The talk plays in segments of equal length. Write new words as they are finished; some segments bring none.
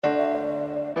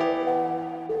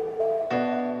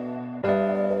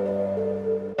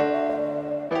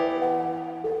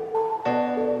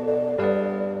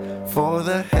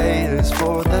is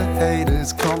for the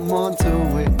haters. Come on,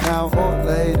 do it now or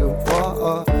later.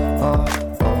 Whoa,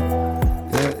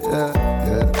 yeah.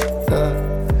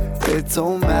 It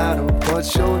don't matter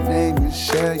what your name is,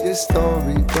 share your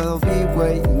story. We'll be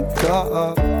waiting,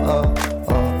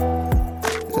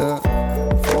 yeah,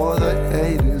 for the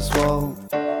haters. Whoa.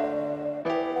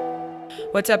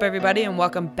 What's up, everybody, and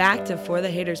welcome back to For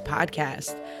the Haters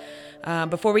podcast.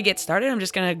 Before we get started, I'm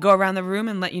just going to go around the room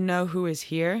and let you know who is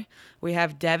here. We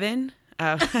have Devin.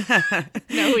 No,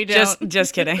 we don't.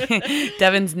 Just kidding.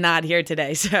 Devin's not here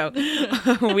today. So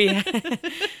we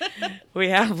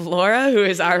have Laura, who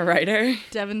is our writer.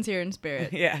 Devin's here in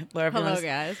spirit. Yeah, Laura. Hello,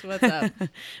 guys. What's up?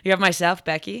 You have myself,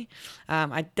 Becky.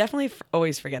 I definitely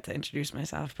always forget to introduce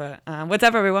myself, but what's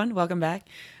up, everyone? Welcome back.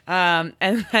 And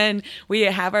then we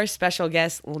have our special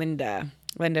guest, Linda.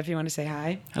 Linda, if you want to say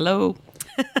hi. Hello.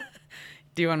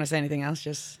 Do you want to say anything else?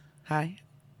 Just hi?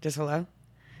 Just hello?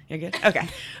 You're good? Okay. All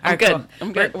I'm right, good. cool.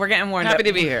 I'm good. We're getting warmed up. Happy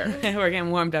to be here. We're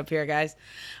getting warmed up here, guys.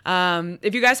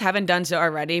 If you guys haven't done so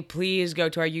already, please go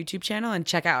to our YouTube channel and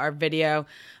check out our video.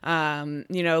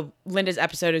 Linda's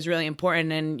episode is really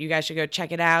important, and you guys should go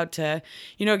check it out to,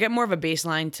 get more of a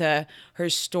baseline to her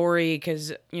story,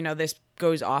 because, this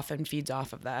goes off and feeds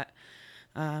off of that.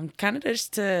 Kind of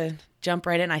just to jump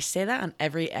right in. I say that on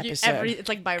every episode. It's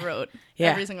like by rote.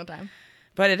 Yeah. Every single time.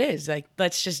 But it is like,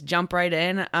 let's just jump right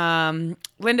in.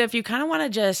 Linda, if you kind of want to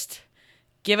just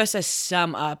give us a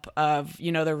sum up of,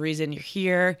 the reason you're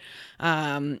here,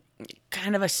 kind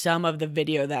of a sum of the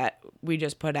video that we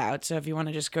just put out. So if you want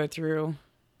to just go through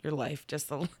your life,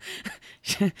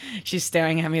 she's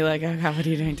staring at me like, oh God, what are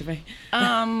you doing to me?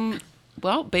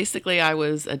 Well, basically, I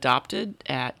was adopted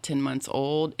at 10 months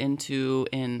old into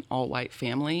an all-white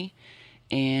family,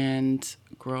 and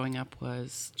growing up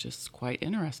was just quite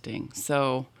interesting.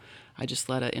 So I just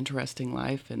led an interesting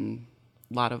life and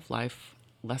a lot of life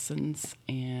lessons,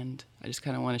 and I just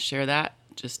kind of want to share that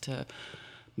just to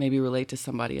maybe relate to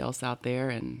somebody else out there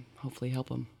and hopefully help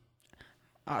them.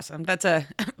 Awesome. That's a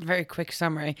very quick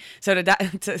summary. So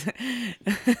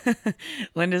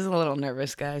Linda's a little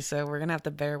nervous, guys, so we're going to have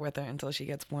to bear with her until she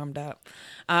gets warmed up.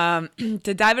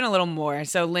 To dive in a little more,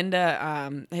 so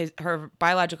Linda, her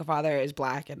biological father is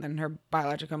black, and then her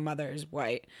biological mother is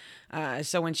white.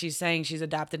 So when she's saying she's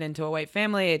adopted into a white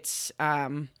family, it's,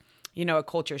 a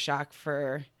culture shock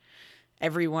for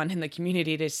everyone in the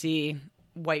community to see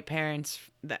white parents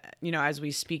that, as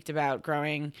we speak about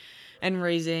growing and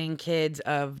raising kids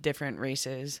of different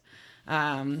races.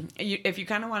 If you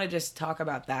kind of want to just talk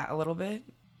about that a little bit.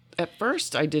 At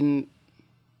first, I didn't,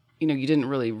 you didn't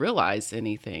really realize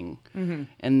anything. Mm-hmm.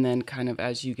 And then kind of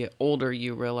as you get older,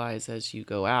 you realize as you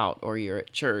go out or you're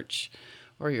at church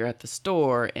or you're at the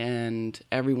store and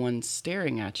everyone's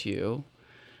staring at you.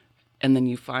 And then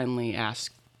you finally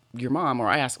ask your mom, or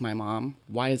I ask my mom,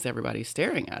 why is everybody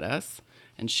staring at us?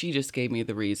 And she just gave me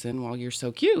the reason, well, you're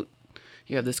so cute.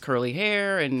 You have this curly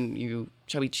hair and you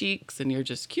chubby cheeks and you're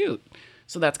just cute.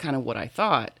 So that's kind of what I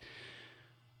thought.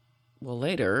 Well,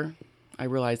 later, I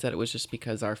realized that it was just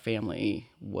because our family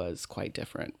was quite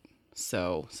different.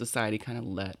 So society kind of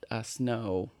let us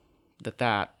know that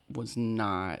that was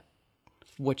not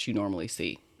what you normally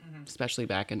see, especially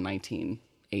back in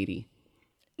 1980.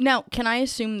 Now, can I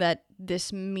assume that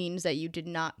this means that you did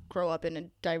not grow up in a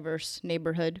diverse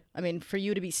neighborhood? I mean, for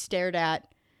you to be stared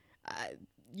at,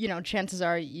 chances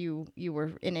are you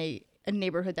were in a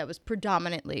neighborhood that was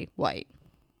predominantly white.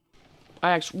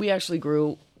 We actually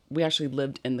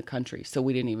lived in the country, so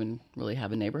we didn't even really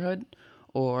have a neighborhood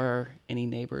or any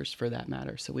neighbors for that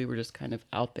matter. So we were just kind of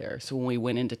out there. So when we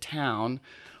went into town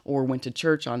or went to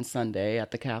church on Sunday at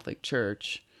the Catholic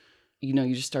church, you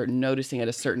just start noticing at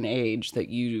a certain age that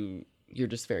you're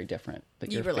just very different.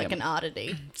 That you were like an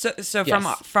oddity. So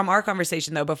Yes. from our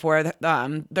conversation though before,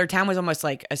 their town was almost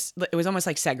like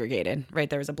segregated, right?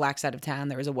 There was a black side of town,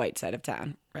 there was a white side of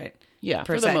town, right? Yeah,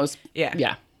 Per for the se. most.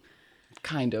 Yeah,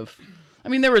 kind of. I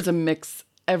mean, there was a mix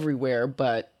everywhere,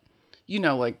 but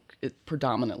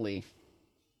predominantly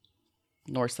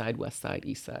north side, west side,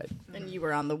 east side. And you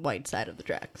were on the white side of the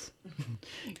tracks.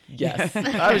 Yes,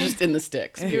 I was just in the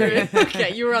sticks. You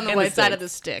were on the In white the side of the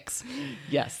sticks.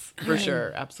 Yes, for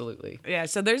sure, absolutely. Yeah,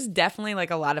 so there's definitely like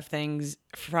a lot of things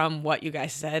from what you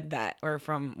guys said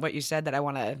from what you said that I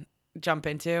want to jump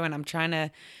into, and I'm trying to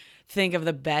think of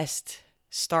the best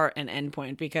start and end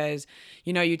point, because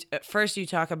first you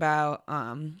talk about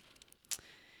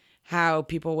how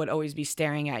people would always be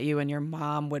staring at you and your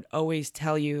mom would always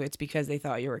tell you it's because they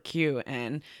thought you were cute.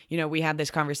 And, we had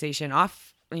this conversation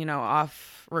off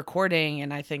recording,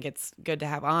 and I think it's good to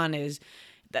have on, is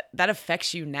that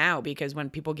affects you now, because when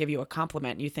people give you a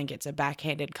compliment, you think it's a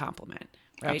backhanded compliment,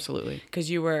 right? Absolutely. Because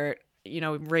you were,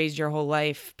 raised your whole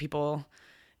life, people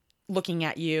looking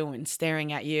at you and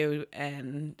staring at you,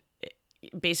 and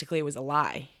basically it was a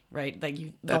lie, right? Like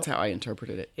That's how I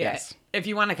interpreted it. yeah. Yes. If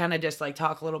you want to kind of just like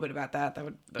talk a little bit about that,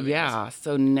 that'd be Yeah.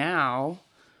 So now,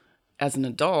 as an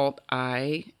adult,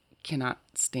 I cannot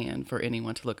stand for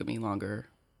anyone to look at me longer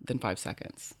than 5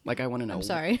 seconds. Like, I want to know. I'm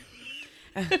sorry.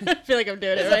 I feel like I'm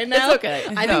doing it right now. It's okay.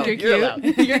 I No, think you're you're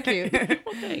cute. You're cute.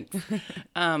 Well, thanks.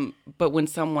 But when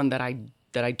someone that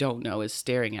I don't know is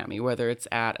staring at me, whether it's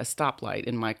at a stoplight,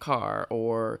 in my car,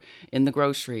 or in the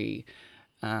grocery,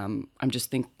 I'm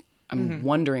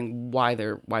wondering why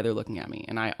they're looking at me,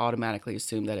 and I automatically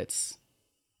assume that it's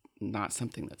not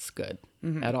something that's good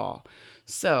at all.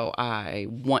 So I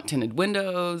want tinted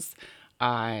windows.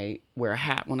 I wear a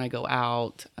hat when I go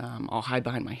out. I'll hide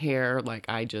behind my hair. Like,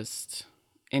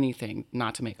 anything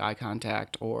not to make eye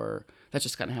contact, or that's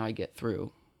just kind of how I get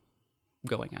through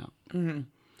going out.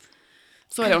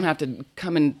 So I don't have to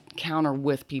come encounter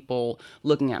with people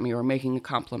looking at me or making a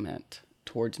compliment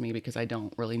towards me, because I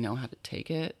don't really know how to take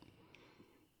it.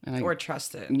 And or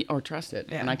trust it.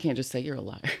 Yeah. And I can't just say you're a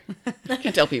liar. I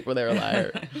can't tell people they're a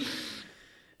liar.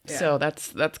 Yeah. So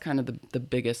that's kind of the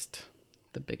biggest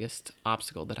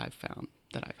obstacle that I've found,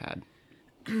 that I've had.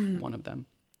 One of them.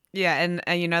 Yeah, and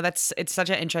it's such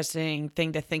an interesting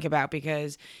thing to think about,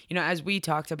 because as we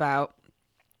talked about,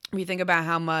 we think about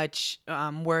how much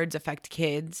words affect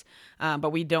kids,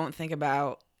 but we don't think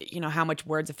about how much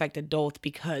words affect adults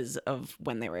because of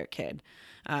when they were a kid.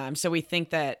 So we think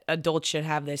that adults should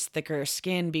have this thicker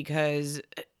skin because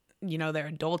they're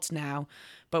adults now,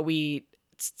 but we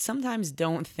sometimes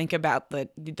don't think about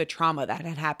the trauma that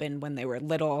had happened when they were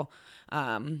little,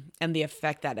 and the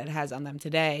effect that it has on them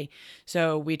today.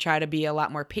 So we try to be a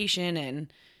lot more patient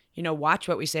and watch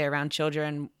what we say around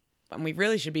children, and we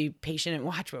really should be patient and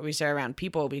watch what we say around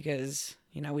people, because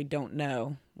we don't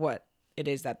know what it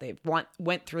is that they've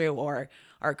went through or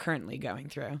are currently going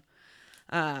through.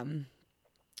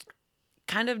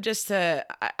 Kind of just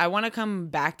I want to come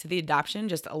back to the adoption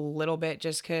just a little bit,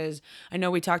 just because I know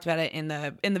we talked about it in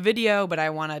the video, but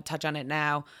I want to touch on it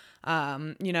now.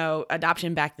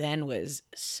 Adoption back then was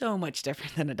so much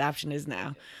different than adoption is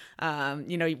now.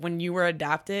 When you were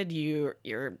adopted,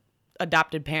 your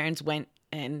adopted parents went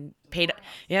and paid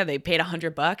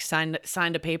 $100,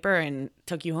 signed a paper, and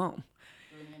took you home.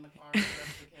 Threw me in the car with the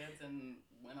rest of the kids and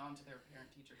went on to their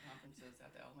parent-teacher conferences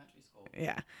at the elementary school.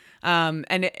 Yeah.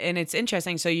 And it's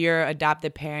interesting. So your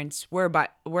adopted parents were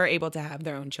able to have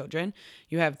their own children.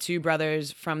 You have 2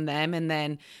 brothers from them, and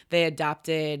then they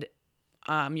adopted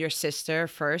your sister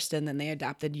first, and then they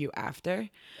adopted you after.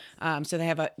 So they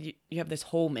have you have this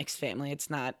whole mixed family. It's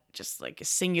not just like a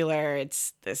singular.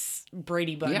 It's this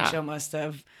Brady Bunch almost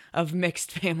of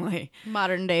mixed family.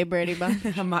 Modern day Brady Bunch.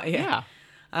 Yeah.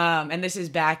 And this is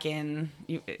back in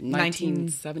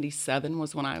 1977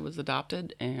 was when I was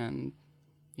adopted, and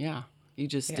you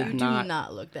just did You not. do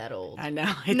not look that old. I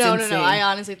know. It's No. insane. I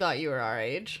honestly thought you were our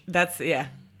age. That's It's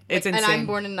insane. And I'm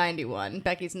born in 91.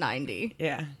 Becky's 90.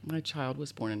 Yeah. My child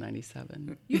was born in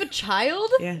 97. You have a child?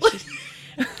 Yeah.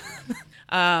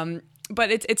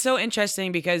 But it's so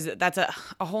interesting, because that's a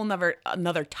whole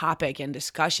another topic and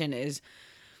discussion is,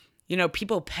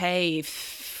 people pay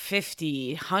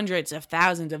hundreds of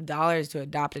thousands of dollars to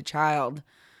adopt a child.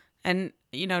 And,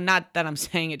 not that I'm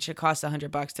saying it should cost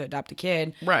 $100 to adopt a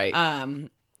kid. Right.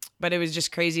 But it was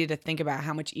just crazy to think about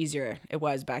how much easier it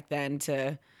was back then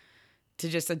to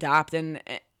just adopt. And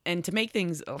to make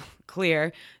things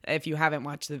clear, if you haven't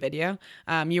watched the video,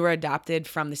 you were adopted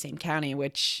from the same county,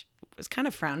 which was kind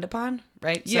of frowned upon,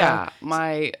 right? Yeah.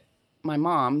 My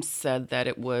mom said that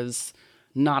it was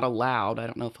not allowed, I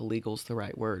don't know if illegal is the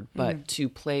right word, but to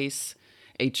place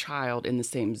a child in the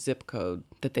same zip code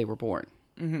that they were born.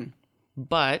 Mm-hmm.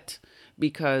 But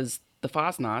because the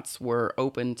Fosnauts were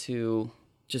open to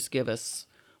just give us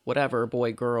whatever,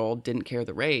 boy, girl, didn't care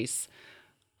the race,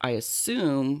 I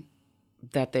assume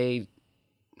that they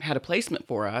had a placement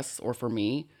for us or for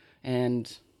me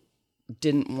and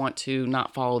didn't want to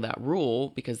not follow that rule,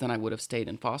 because then I would have stayed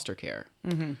in foster care.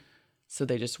 Mm-hmm. So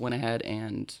they just went ahead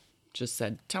and just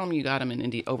said, tell them you got them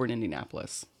over in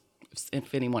Indianapolis,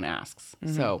 if anyone asks.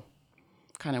 Mm-hmm. So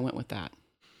kind of went with that.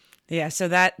 Yeah, so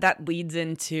that leads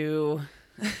into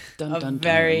a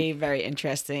very, very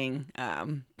interesting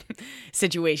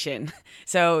situation.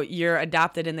 So you're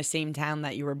adopted in the same town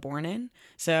that you were born in.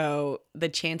 So the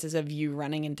chances of you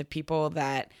running into people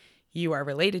that you are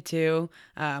related to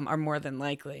are more than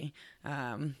likely.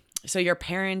 So your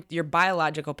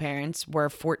biological parents were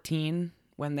 14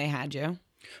 when they had you.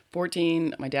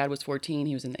 14. My dad was 14.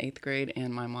 He was in the 8th grade,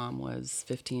 and my mom was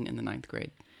 15 in the 9th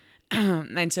grade.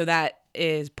 And so that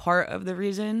is part of the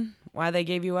reason why they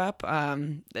gave you up.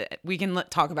 We can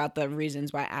talk about the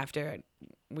reasons why after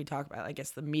we talk about, I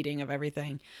guess, the meeting of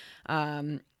everything.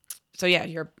 So yeah,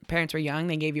 your parents were young.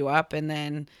 They gave you up, and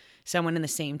then someone in the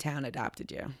same town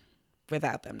adopted you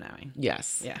without them knowing.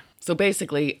 Yes. Yeah. So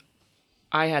basically,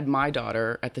 I had my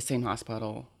daughter at the same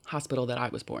hospital that I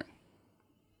was born,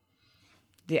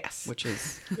 Yes. which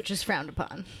Which is frowned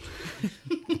upon.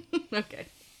 Okay.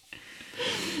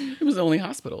 it was the only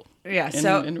hospital. Yeah, In,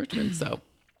 so- in Richmond. So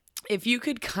If you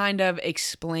could kind of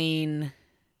explain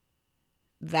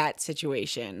that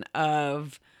situation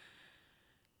of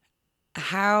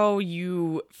how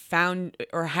you found,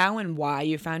 or how and why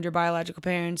you found your biological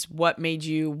parents, what made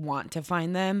you want to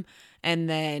find them, and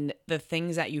then the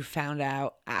things that you found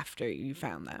out after you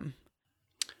found them.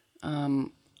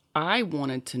 I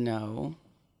wanted to know,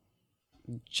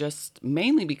 just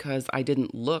mainly because I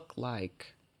didn't look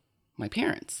like my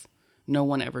parents. No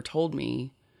one ever told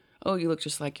me, oh, you look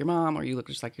just like your mom or you look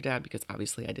just like your dad, because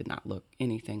obviously I did not look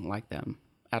anything like them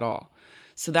at all.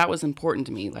 So that was important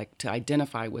to me, like to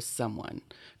identify with someone,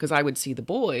 because I would see the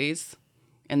boys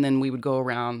and then we would go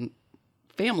around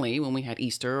family when we had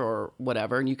Easter or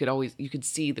whatever, and you could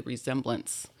see the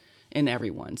resemblance in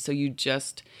everyone. So you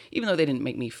just, even though they didn't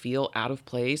make me feel out of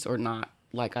place or not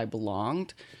like I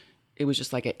belonged, it was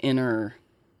just like an inner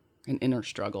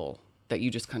struggle that you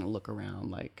just kind of look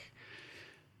around, like,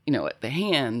 you know, at the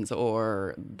hands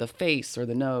or the face or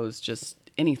the nose, just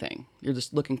anything. You're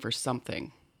just looking for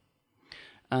something.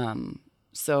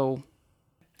 So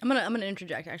I'm gonna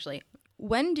interject actually.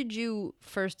 When did you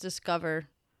first discover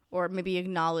or maybe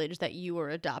acknowledge that you were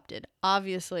adopted?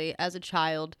 Obviously, as a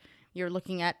child, you're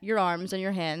looking at your arms and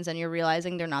your hands and you're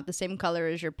realizing they're not the same color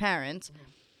as your parents.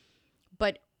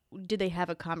 But did they have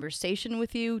a conversation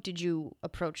with you? Did you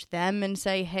approach them and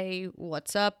say, hey,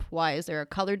 what's up? Why is there a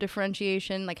color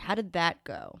differentiation? Like, how did that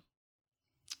go?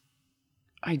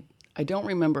 I don't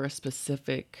remember a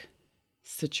specific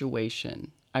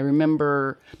situation. I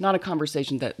remember not a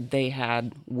conversation that they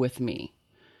had with me.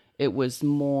 It was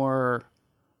more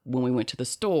when we went to the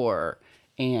store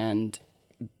and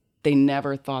they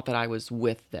never thought that I was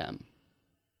with them.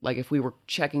 Like if we were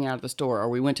checking out at the store or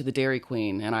we went to the Dairy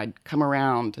Queen and I'd come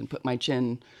around and put my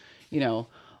chin, you know,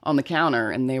 on the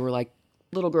counter and they were like,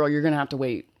 little girl, you're going to have to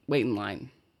wait in line.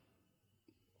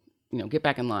 You know, get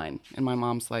back in line. And my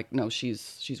mom's like, no,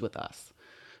 she's with us.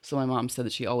 So my mom said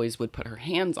that she always would put her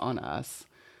hands on us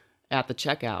at the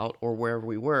checkout or wherever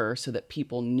we were so that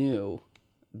people knew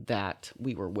that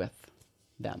we were with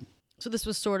them. So this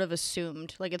was sort of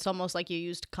assumed. Like, it's almost like you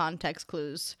used context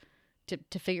clues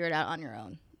to figure it out on your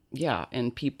own. Yeah,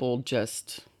 and people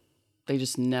just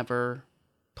never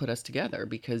put us together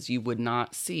because you would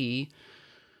not see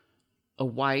a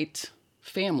white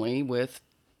family with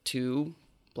 2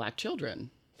 black children.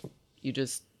 You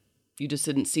just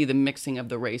didn't see the mixing of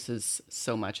the races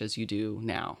so much as you do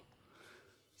now.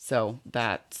 So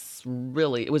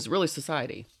it was really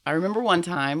society. I remember one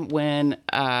time when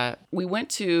we went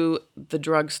to the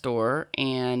drugstore,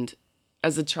 and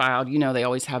as a child, you know, they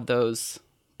always have those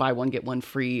buy one, get one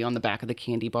free on the back of the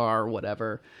candy bar or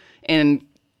whatever. And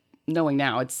knowing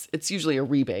now, it's usually a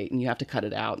rebate and you have to cut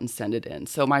it out and send it in.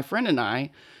 So my friend and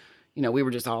I, you know, we were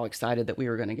just all excited that we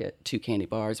were going to get 2 candy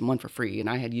bars and one for free. And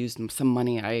I had used some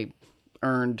money I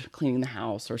earned cleaning the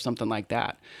house or something like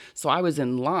that. So I was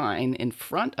in line in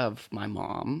front of my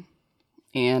mom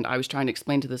and I was trying to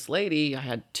explain to this lady, I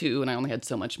had 2 and I only had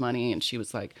so much money. And she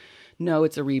was like, no,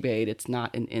 it's a rebate. It's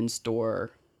not an in-store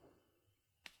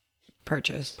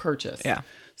Purchase. Yeah.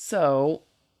 So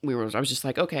I was just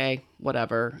like, okay,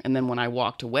 whatever. And then when I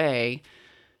walked away,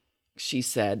 she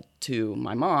said to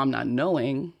my mom, not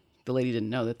knowing, the lady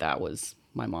didn't know that was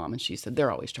my mom. And she said,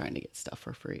 they're always trying to get stuff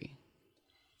for free.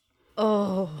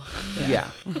 Oh.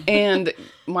 Yeah. And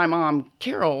my mom,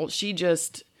 Carol,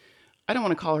 I don't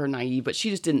want to call her naive, but she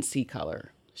just didn't see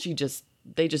color.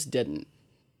 They just didn't.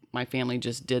 My family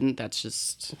just didn't. That's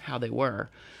just how they were.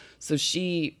 So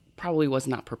she probably was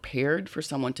not prepared for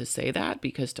someone to say that,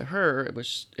 because to her, it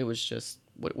was just,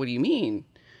 what do you mean?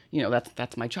 You know,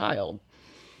 that's my child.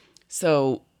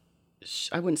 So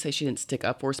I wouldn't say she didn't stick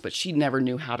up for us, but she never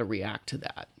knew how to react to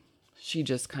that. She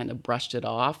just kind of brushed it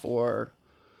off, or,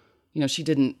 you know, she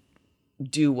didn't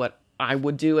do what I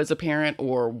would do as a parent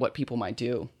or what people might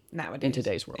do Nowadays. in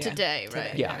today's world. Today,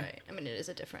 right? Yeah. Right. I mean, it is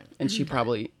a different. And she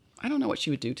probably, I don't know what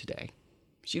she would do today.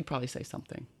 She'd probably say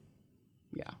something.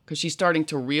 Yeah. Because she's starting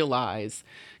to realize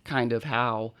kind of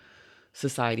how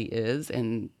society is,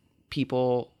 and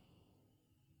people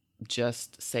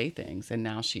just say things. And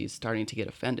now she's starting to get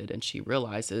offended, and she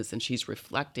realizes, and she's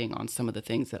reflecting on some of the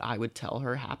things that I would tell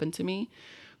her happened to me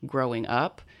growing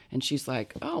up. And she's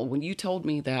like, oh, when you told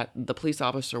me that the police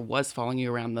officer was following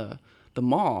you around the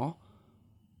mall,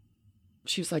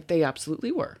 she was like, they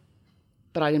absolutely were.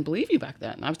 But I didn't believe you back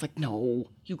then. And I was like, no,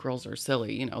 you girls are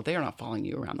silly. You know, they are not following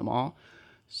you around the mall.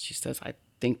 She says, I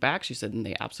think back. She said, and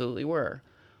they absolutely were.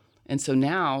 And so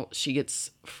now she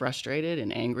gets frustrated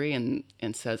and angry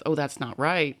and says, oh, that's not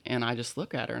right. And I just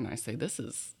look at her and I say, this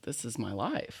is my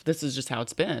life. This is just how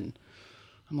it's been.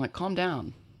 I'm like, calm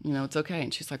down. You know, it's okay.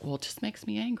 And she's like, well, it just makes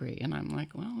me angry. And I'm like,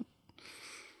 well,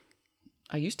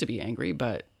 I used to be angry,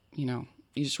 but, you know,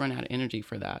 you just run out of energy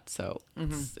for that. So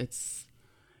it's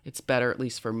better, at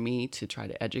least for me, to try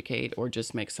to educate or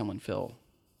just make someone feel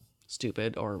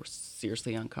stupid or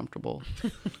seriously uncomfortable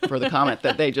for the comment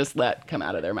that they just let come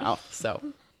out of their mouth.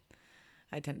 So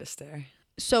I tend to stare.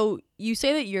 So you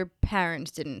say that your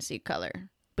parents didn't see color,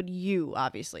 but you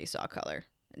obviously saw color,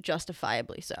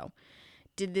 justifiably so.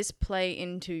 Did this play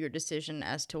into your decision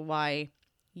as to why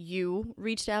you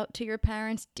reached out to your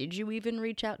parents? Did you even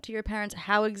reach out to your parents?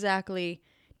 How exactly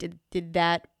did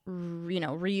that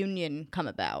reunion come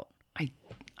about?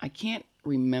 I can't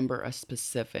remember a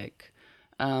specific.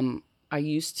 I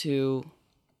used to.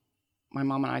 My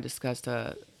mom and I discussed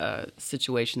a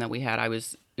situation that we had. It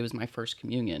was my first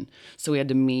communion, so we had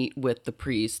to meet with the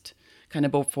priest kind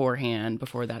of beforehand,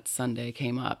 before that Sunday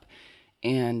came up.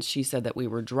 And she said that we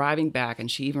were driving back, and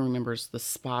she even remembers the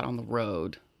spot on the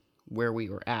road where we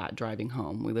were at driving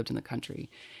home. We lived in the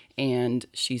country. And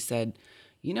she said,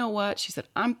 you know what? She said,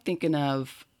 I'm thinking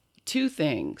of two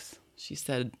things. She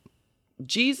said,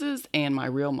 Jesus and my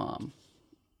real mom.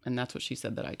 And that's what she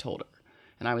said that I told her.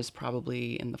 And I was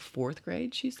probably in the 4th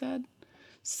grade, she said.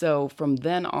 So from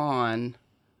then on,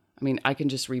 I mean, I can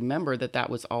just remember that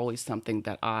was always something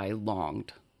that I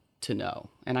longed to know,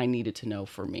 and I needed to know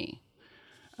for me.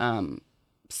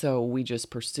 So we just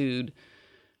pursued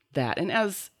that. And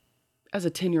as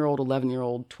a 10-year-old,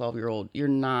 11-year-old, 12-year-old, you're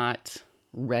not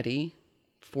ready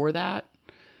for that.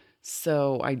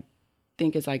 So I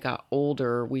think as I got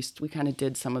older, we kind of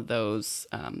did some of those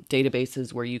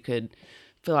databases where you could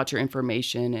fill out your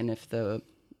information, and if the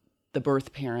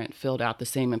birth parent filled out the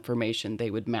same information, they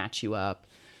would match you up.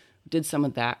 Did some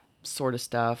of that sort of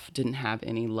stuff, didn't have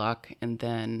any luck. And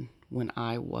then when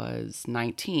I was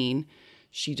 19,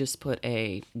 she just put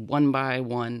a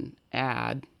 1-by-1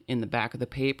 ad in the back of the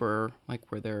paper, like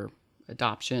where they're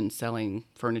adoption, selling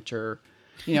furniture,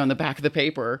 in the back of the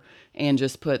paper, and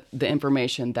just put the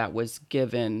information that was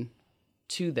given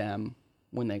to them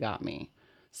when they got me.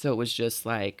 So it was just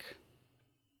like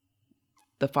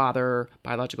the father,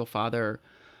 biological father,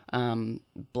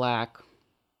 Black,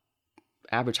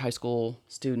 average high school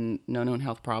student, no known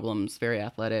health problems, very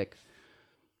athletic,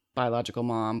 biological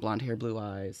mom, blonde hair, blue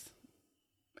eyes,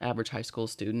 average high school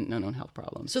student, no known health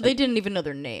problems. So they didn't even know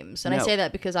their names. And No. I say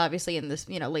that because obviously in this,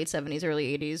 late 70s,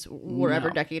 early 80s, wherever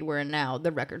No. decade we're in now,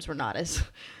 the records were not as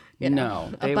they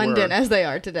were- abundant as they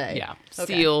are today. Yeah,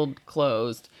 Okay. sealed,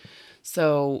 closed.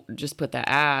 So just put that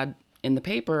ad in the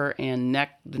paper, and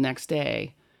the next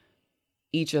day,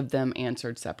 each of them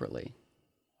answered separately,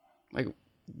 like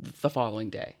the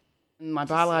following day. My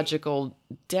biological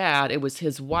dad, it was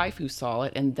his wife who saw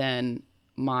it, and then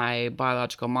my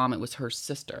biological mom, it was her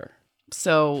sister.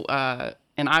 So,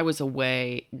 and I was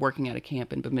away working at a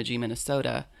camp in Bemidji,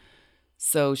 Minnesota.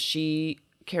 So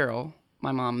Carol,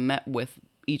 my mom, met with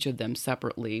each of them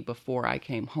separately before I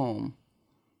came home.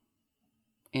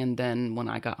 And then when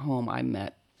I got home, I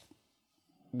met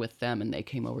with them, and they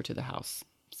came over to the house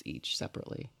each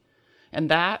separately. And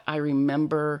that I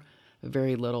remember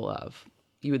very little of.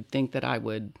 You would think that I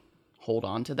would hold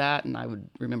on to that and I would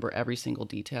remember every single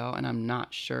detail, and I'm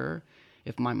not sure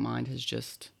if my mind has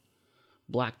just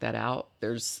blacked that out.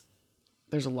 There's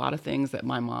a lot of things that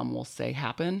my mom will say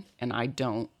happen, and I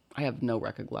have no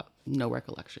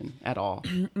recollection at all.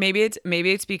 Maybe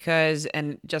it's because,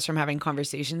 and just from having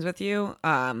conversations with you,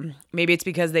 maybe it's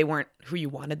because they weren't who you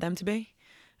wanted them to be.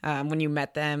 When you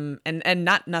met them, and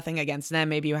nothing against them,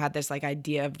 maybe you had this like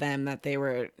idea of them that they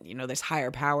were, this higher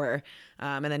power,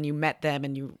 and then you met them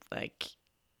and you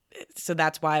so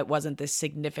that's why it wasn't this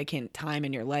significant time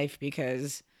in your life,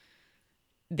 because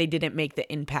they didn't make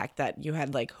the impact that you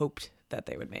had like hoped that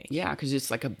they would make. Yeah, because it's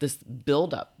like this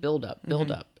build up,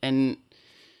 and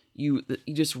you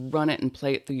just run it and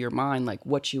play it through your mind, like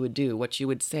what you would do, what you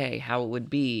would say, how it would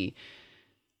be,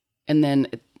 and then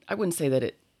I wouldn't say that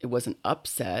it wasn't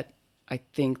upset. I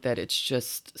think that it's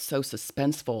just so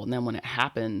suspenseful. And then when it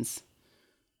happens,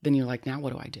 then you're like, now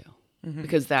what do I do?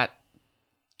 Because that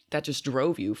that just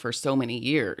drove you for so many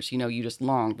years. You know, you just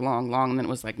longed, and then it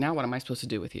was like, now what am I supposed to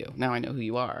do with you? Now I know who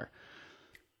you are.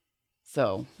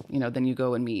 So, you know, then you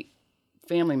go and meet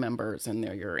family members, and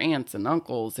they're your aunts and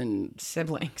uncles and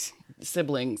Siblings.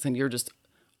 and you're just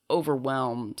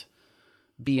overwhelmed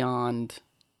beyond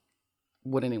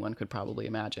what anyone could probably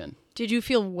imagine. Did you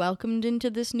feel welcomed into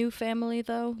this new family,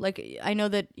 though? Like, I know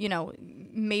that, you know,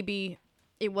 maybe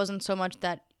it wasn't so much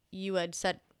that you had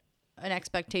set an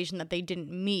expectation that they didn't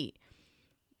meet,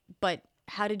 but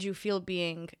how did you feel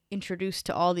being introduced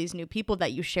to all these new people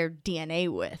that you shared DNA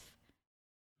with?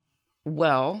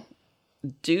 Well,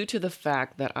 due to the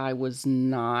fact that I was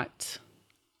not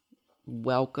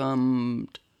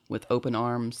welcomed with open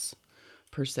arms,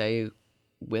 per se,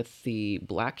 with the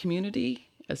Black community,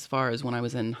 as far as when I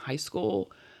was in high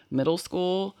school, middle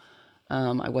school,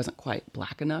 I wasn't quite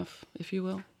Black enough, if you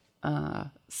will.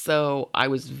 So I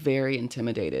was very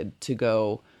intimidated to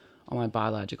go on my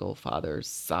biological father's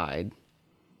side,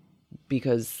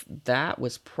 because that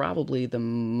was probably the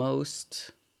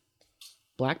most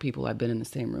Black people I've been in the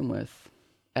same room with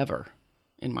ever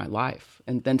in my life.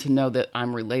 And then to know that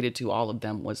I'm related to all of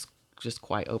them was just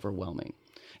quite overwhelming.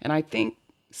 And I think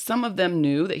some of them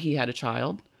knew that he had a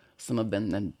child. Some of them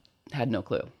then had no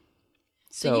clue.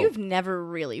 So you've never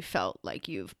really felt like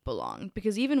you've belonged,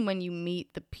 because even when you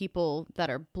meet the people that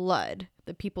are blood,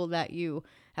 the people that you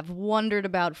have wondered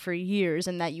about for years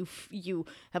and that you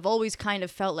have always kind of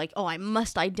felt like, oh, I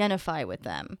must identify with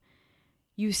them,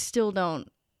 you still don't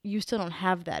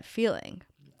have that feeling.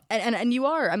 And you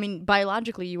are, I mean,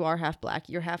 biologically you are half Black,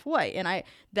 you're half white. And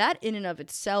that in and of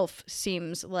itself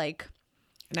seems like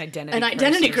An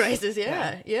identity crisis.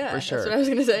 Yeah. For sure. That's what I was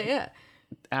going to say. Yeah.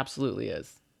 Absolutely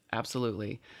is.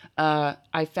 Absolutely.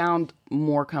 I found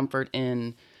more comfort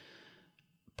in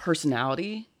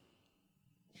personality,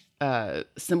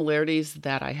 similarities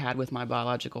that I had with my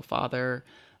biological father.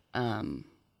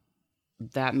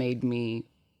 That made me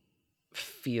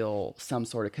feel some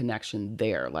sort of connection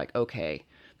there. Like, okay,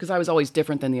 because I was always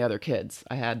different than the other kids.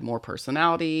 I had more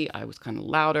personality. I was kind of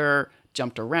louder,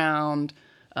 jumped around.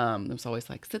 It was always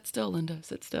like, sit still, Linda,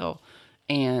 sit still.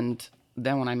 And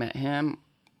then when I met him,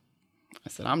 I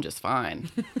said, I'm just fine.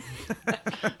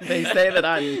 They say that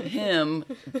I'm him,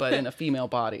 but in a female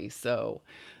body. So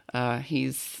he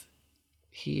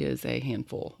is a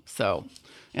handful. So,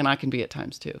 and I can be at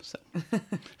times too.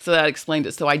 So that explained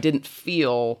it. So I didn't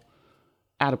feel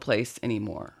out of place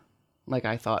anymore. Like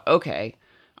I thought, okay,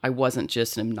 I wasn't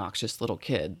just an obnoxious little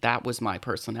kid. That was my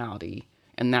personality.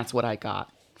 And that's what I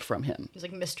got from him. It was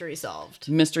like mystery solved.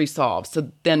 Mystery solved.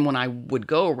 So then when I would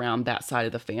go around that side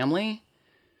of the family,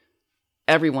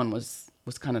 everyone was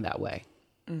kind of that way.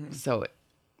 Mm-hmm. So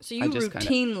you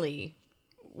routinely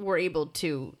were able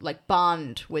to like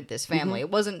bond with this family. Mm-hmm.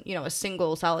 It wasn't, a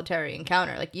single solitary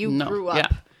encounter. Like you grew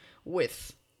up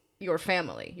with your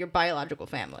family, your biological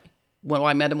family. Well,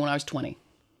 I met him when I was 20.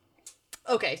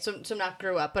 Okay, so not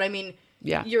grew up, but I mean,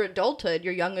 yeah, your adulthood,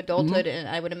 your young adulthood, mm-hmm. and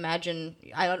I would imagine,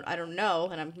 I don't know,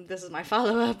 and this is my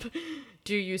follow up.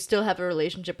 Do you still have a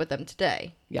relationship with them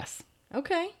today? Yes.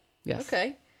 Okay. Yes.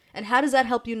 Okay. And how does that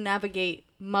help you navigate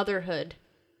motherhood?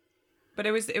 But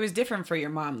it was different for your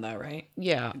mom, though, right?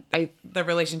 Yeah, the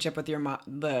relationship with your mom,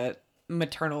 the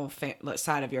maternal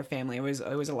side of your family, it was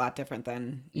a lot different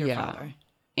than your father.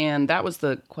 And that was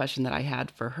the question that I had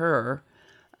for her,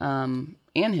 and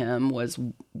him, was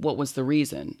what was the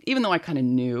reason? Even though I kind of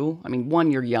knew. I mean,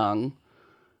 one, you're young,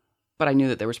 but I knew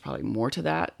that there was probably more to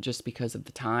that just because of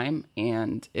the time,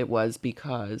 and it was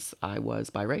because I was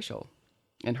biracial,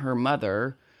 and her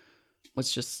mother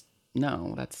was just,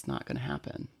 no, that's not going to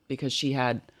happen, because she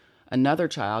had another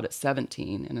child at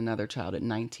 17 and another child at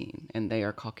 19, and they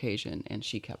are Caucasian, and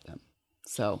she kept them.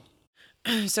 So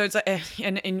it's like,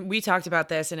 and we talked about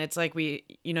this, and it's like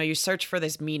you search for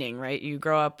this meaning, right? You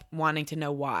grow up wanting to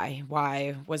know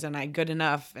why wasn't I good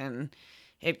enough? And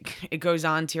it goes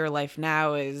on to your life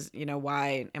now is,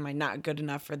 why am I not good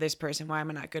enough for this person? Why am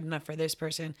I not good enough for this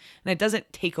person? And it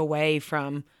doesn't take away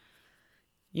from,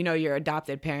 your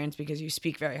adopted parents, because you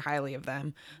speak very highly of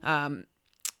them.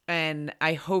 And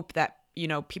I hope that,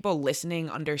 people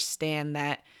listening understand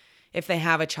that if they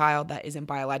have a child that isn't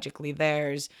biologically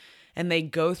theirs, and they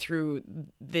go through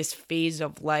this phase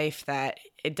of life that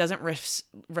it doesn't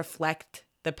reflect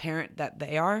the parent that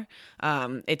they are.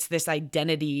 It's this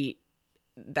identity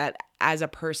that as a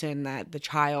person that the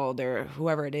child or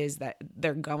whoever it is that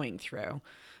they're going through.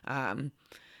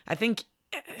 I think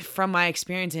from my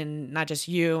experience, in not just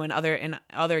you and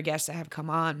other guests that have come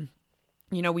on,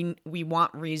 we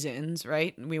want reasons,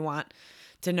 right? We want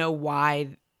to know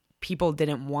why people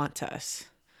didn't want us.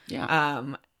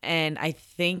 Yeah. And I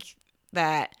think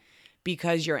that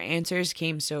because your answers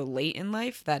came so late in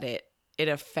life that it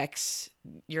affects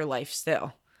your life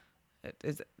still.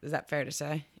 Is that fair to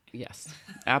say? Yes,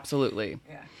 absolutely.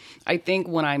 Yeah. I think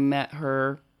when I met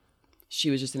her, she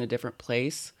was just in a different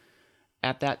place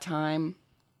at that time.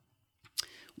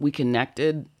 We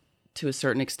connected to a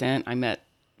certain extent. I met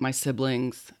my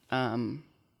siblings,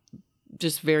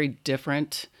 just very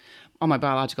different. On my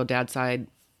biological dad's side,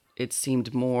 it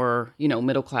seemed more,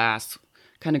 middle class,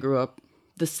 kind of grew up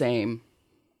the same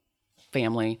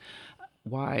family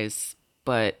wise,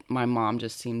 but my mom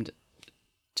just seemed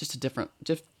just a different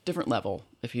level,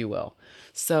 if you will.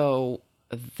 So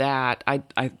that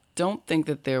I don't think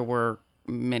that there were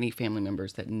many family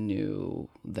members that knew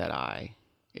that I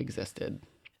existed.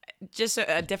 Just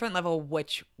a different level,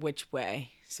 which way?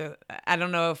 So I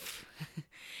don't know if,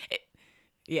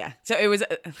 yeah. So it was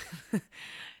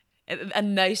a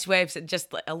nice way of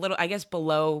just a little, I guess,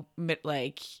 below middle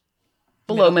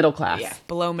class. Yeah,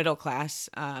 below middle class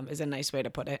is a nice way to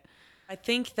put it. I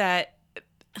think that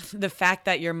the fact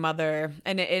that your mother,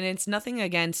 and it's nothing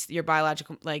against your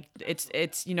biological,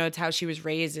 it's how she was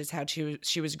raised, it's how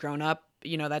she was grown up.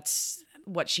 That's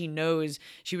what she knows.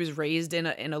 She was raised in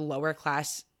a lower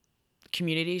class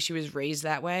community. She was raised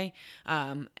that way.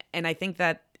 And I think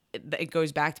that it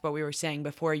goes back to what we were saying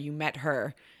before you met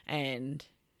her, and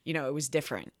it was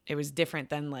different. It was different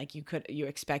than you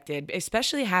expected,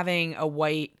 especially having a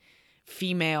white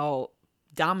female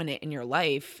dominant in your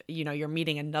life. You're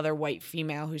meeting another white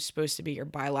female who's supposed to be your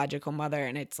biological mother,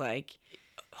 and it's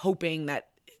hoping that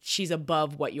she's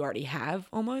above what you already have,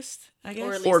 almost, I guess.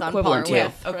 Or at least on equivalent par to.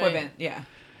 with, right? Equivalent, yeah.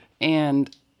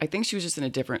 And I think she was just in a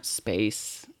different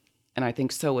space, and I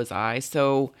think so was I.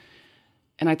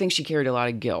 And I think she carried a lot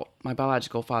of guilt. My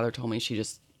biological father told me she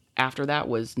just, after that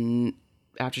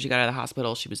after she got out of the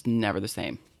hospital, she was never the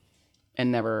same,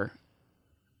 and never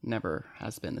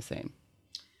has been the same.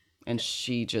 And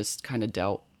she just kind of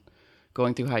dealt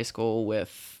going through high school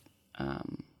with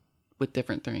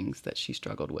different things that she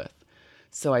struggled with.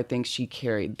 So I think she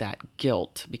carried that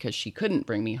guilt because she couldn't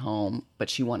bring me home, but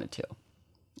she wanted to,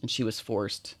 and she was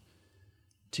forced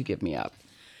to give me up.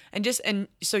 And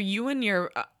so you and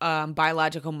your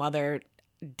biological mother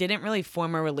didn't really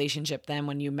form a relationship then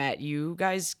when you met. You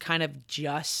guys kind of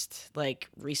just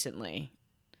recently.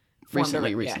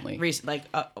 Recently.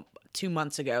 2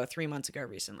 months ago, 3 months ago,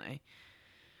 recently.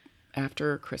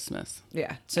 After Christmas.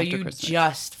 Yeah. So After you Christmas.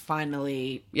 just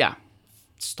finally Yeah.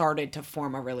 started to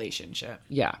form a relationship.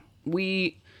 Yeah.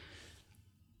 We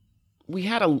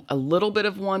had a little bit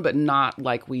of one, but not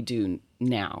like we do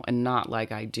now, and not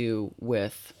like I do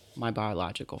with my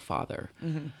biological father.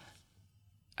 Mm-hmm.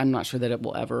 I'm not sure that it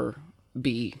will ever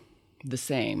be the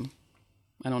same.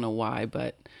 I don't know why,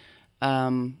 but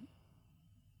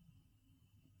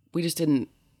we just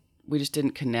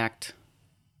didn't connect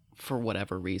for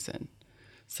whatever reason.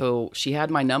 So she had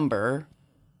my number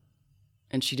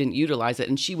and she didn't utilize it.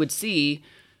 And she would see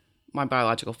my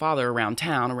biological father around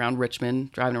town, around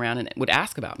Richmond, driving around, and would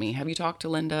ask about me. Have you talked to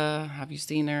Linda? Have you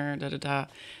seen her? Da, da, da.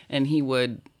 And he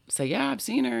would say, yeah, I've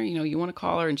seen her. You want to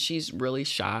call her? And she's really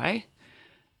shy.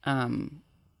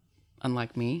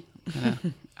 Unlike me, kind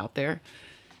of out there.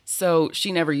 So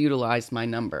she never utilized my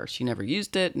number. She never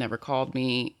used it, never called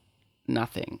me,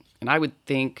 nothing. And I would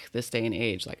think this day and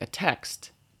age, like a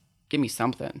text, give me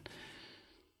something.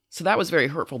 So that was very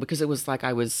hurtful because it was like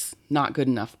I was not good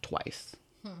enough twice.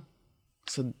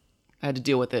 So I had to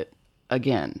deal with it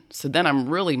again. So then I'm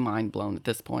really mind blown at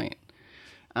this point.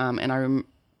 And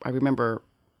I remember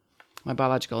my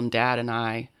biological dad and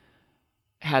I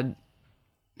had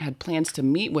plans to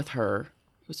meet with her.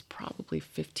 It was probably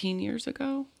 15 years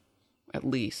ago, at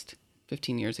least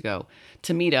 15 years ago,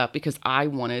 to meet up because I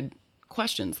wanted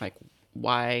questions like,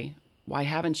 why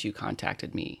haven't you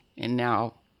contacted me? And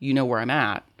now you know where I'm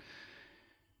at.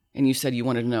 And you said you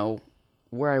wanted to know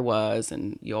where I was,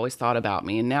 and you always thought about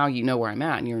me, and now you know where I'm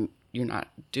at, and you're not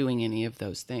doing any of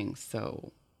those things.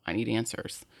 So I need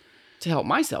answers to help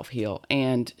myself heal.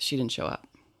 And she didn't show up.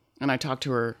 And I talked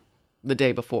to her the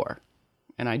day before,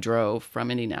 and I drove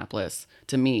from Indianapolis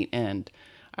to meet. And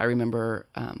I remember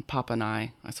Papa and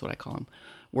I, that's what I call him,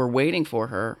 were waiting for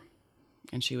her,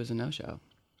 and she was a no-show.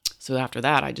 So after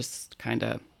that, I just kind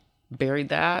of buried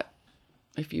that,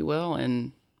 if you will,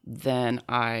 and then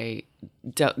I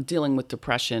dealing with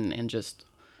depression and just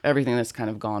everything that's kind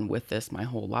of gone with this my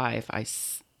whole life.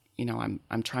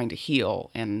 I'm trying to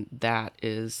heal, and that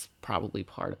is probably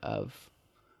part of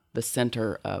the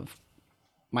center of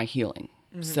my healing.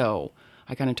 Mm-hmm. So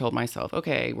I kind of told myself,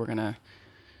 okay, we're gonna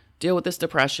deal with this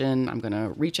depression. I'm gonna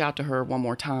reach out to her one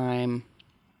more time,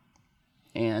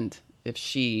 and if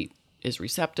she is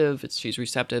receptive, she's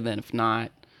receptive, and if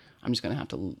not, I'm just going to have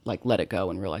to like let it go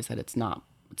and realize that it's not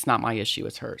my issue,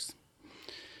 it's hers.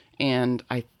 And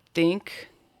I think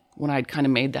when I'd kind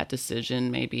of made that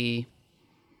decision, maybe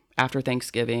after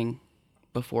Thanksgiving,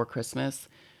 before Christmas,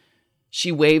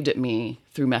 she waved at me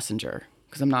through Messenger,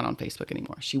 because I'm not on Facebook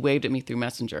anymore. She waved at me through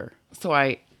Messenger. So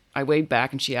I waved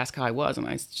back, and she asked how I was, and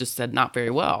I just said, not very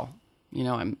well. You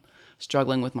know, I'm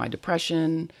struggling with my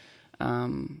depression,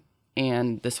 and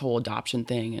this whole adoption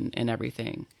thing and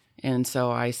everything. And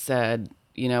so I said,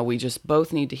 you know, we just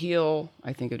both need to heal.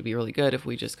 I think it would be really good if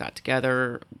we just got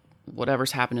together.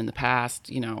 Whatever's happened in the past,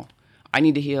 you know, I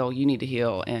need to heal, you need to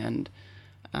heal. And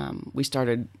we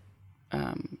started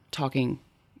talking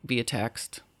via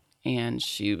text, and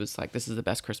she was like, this is the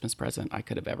best Christmas present I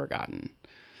could have ever gotten.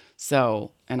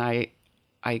 So, and I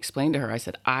explained to her, I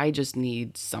said, I just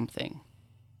need something.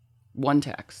 One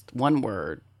text, one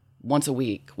word, once a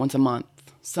week, once a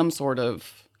month, some sort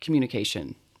of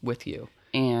communication with you.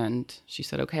 And she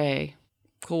said, okay,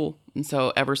 cool. And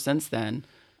so ever since then,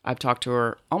 I've talked to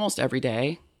her almost every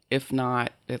day, if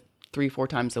not 3-4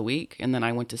 times a week. And then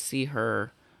I went to see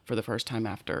her for the first time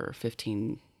after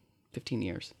 15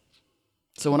 years.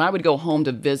 So when I would go home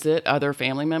to visit other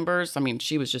family members, I mean,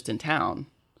 she was just in town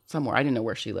somewhere. I didn't know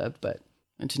where she lived,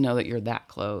 and to know that you're that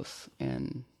close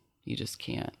and you just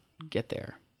can't get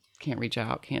there, can't reach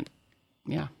out,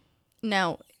 yeah.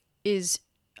 Now,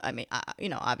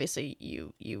 obviously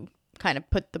you kind of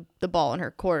put the ball in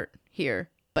her court here,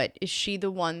 but is she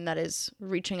the one that is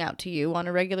reaching out to you on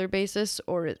a regular basis,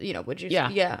 or, you know, would you? Yeah.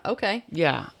 Yeah. Okay.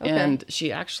 Yeah. Okay. And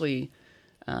she actually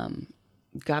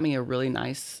got me a really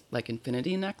nice, like,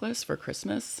 infinity necklace for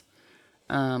Christmas,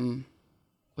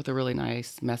 with a really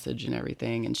nice message and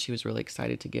everything. And she was really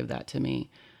excited to give that to me.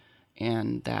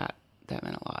 And that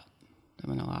meant a lot. That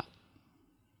meant a lot.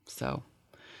 So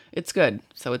it's good.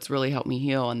 So it's really helped me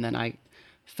heal. And then I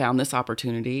found this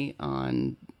opportunity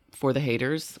on For the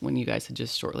Haters when you guys had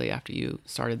just shortly after you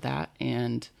started that,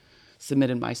 and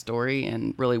submitted my story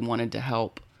and really wanted to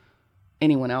help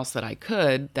anyone else that I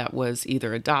could that was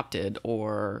either adopted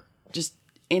or just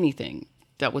anything,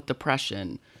 dealt with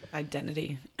depression.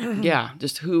 Identity. Yeah,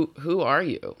 just who are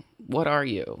you? What are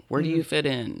you? Where do you fit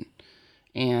in?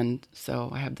 And so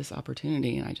I have this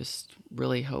opportunity, and I just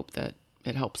really hope that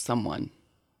it helps someone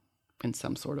in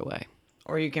some sort of way.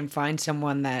 Or you can find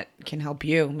someone that can help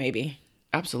you, maybe.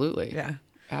 Absolutely. Yeah.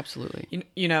 Absolutely.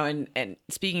 You know, and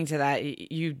speaking to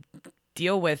that, you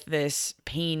deal with this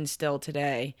pain still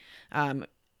today. And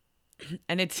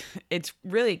it's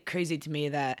really crazy to me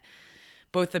that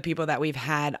both the people that we've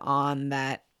had on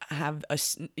that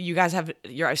you guys have,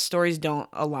 your stories don't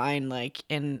align like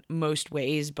in most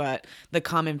ways, but the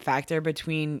common factor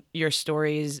between your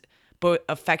stories both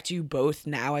affect you both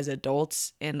now as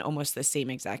adults in almost the same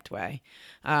exact way.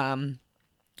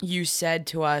 You said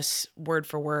to us word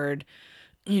for word,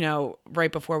 you know,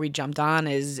 right before we jumped on,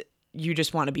 is you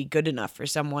just want to be good enough for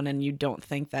someone and you don't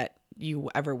think that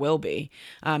you ever will be.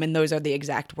 And those are the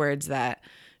exact words that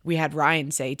we had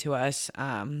Ryan say to us.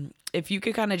 If you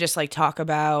could kind of just like talk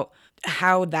about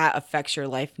how that affects your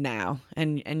life now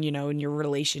and you know, in your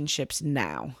relationships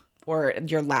now, or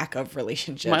your lack of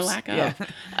relationships. My lack of. Yeah.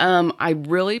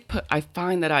 I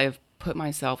find that I have put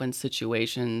myself in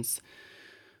situations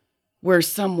where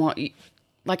someone,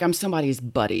 like I'm somebody's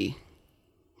buddy,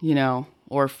 you know,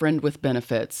 or a friend with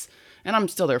benefits, and I'm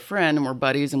still their friend and we're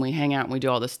buddies and we hang out and we do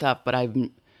all this stuff, but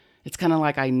it's kind of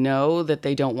like I know that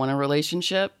they don't want a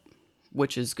relationship,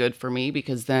 which is good for me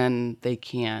because then I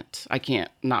can't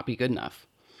not be good enough.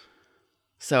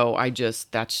 So I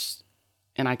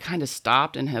kind of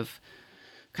stopped and have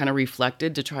kind of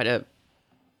reflected to try to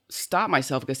stop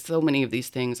myself, because so many of these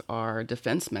things are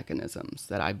defense mechanisms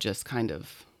that I've just kind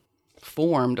of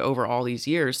formed over all these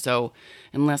years. So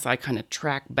unless I kind of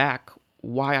track back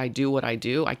why I do what I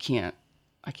do, I can't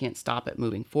stop it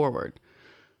moving forward.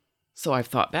 So I've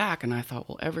thought back and I thought,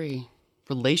 well, every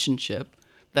relationship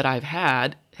that I've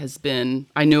had has been,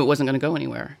 I knew it wasn't going to go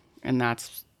anywhere, and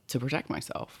that's to protect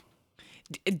myself.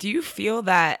 Do you feel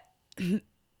that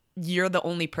you're the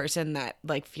only person that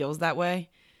like feels that way?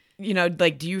 You know,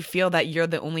 like, do you feel that you're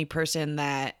the only person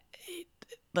that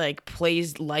like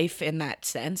plays life in that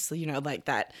sense? You know, like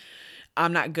that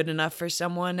I'm not good enough for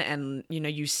someone, and you know,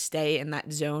 you stay in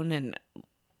that zone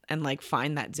and like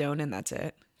find that zone, and that's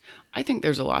it. I think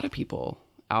there's a lot of people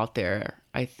out there.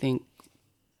 I think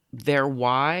their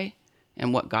why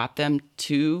and what got them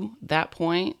to that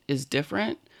point is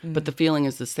different, but the feeling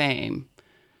is the same.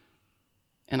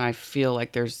 And I feel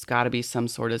like there's got to be some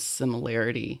sort of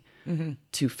similarity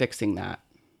to fixing that.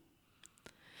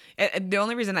 The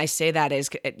only reason I say that is,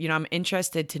 I'm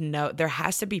interested to know, there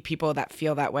has to be people that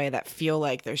feel that way, that feel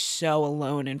like they're so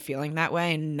alone in feeling that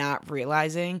way and not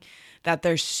realizing that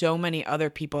there's so many other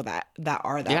people that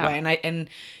are that way. And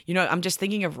I'm just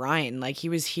thinking of Ryan, like he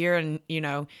was here and,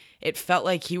 it felt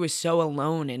like he was so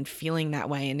alone and feeling that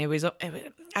way. And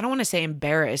I don't want to say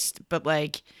embarrassed, but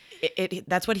like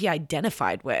that's what he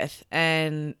identified with.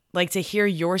 And like to hear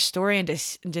your story and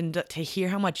to hear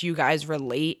how much you guys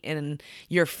relate in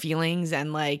your feelings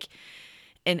and like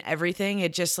in everything,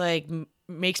 it just like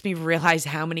makes me realize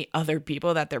how many other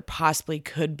people that there possibly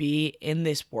could be in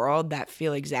this world that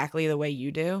feel exactly the way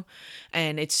you do.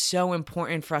 And it's so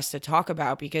important for us to talk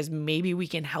about, because maybe we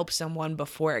can help someone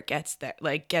before it gets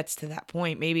to that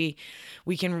point. Maybe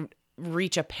we can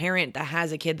reach a parent that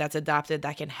has a kid that's adopted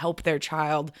that can help their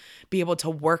child be able to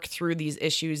work through these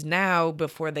issues now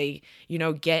before they,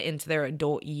 get into their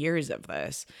adult years of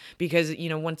this. Because,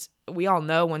 once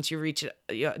you reach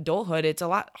adulthood, it's a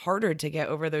lot harder to get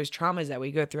over those traumas that we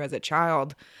go through as a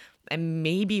child. And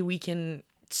maybe we can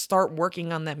start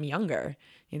working on them younger,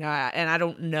 and I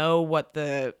don't know what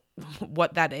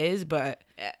that is, but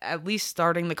at least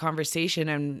starting the conversation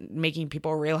and making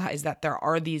people realize that there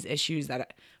are these issues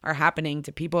that are happening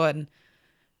to people, and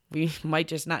we might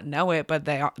just not know it, but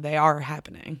they are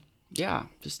happening. Yeah,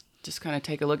 just kind of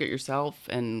take a look at yourself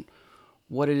and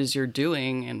what it is you're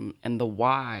doing and the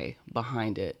why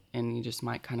behind it, and you just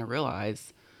might kind of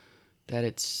realize that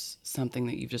it's something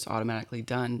that you've just automatically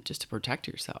done just to protect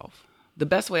yourself. The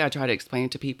best way I try to explain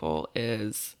it to people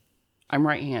is I'm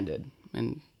right-handed,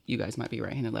 and you guys might be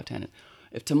right-handed, left-handed.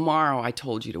 If tomorrow I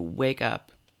told you to wake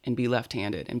up and be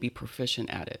left-handed and be proficient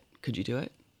at it, could you do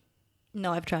it?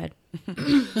 No, I've tried.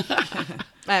 I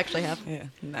actually have. Yeah,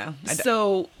 no.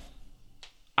 So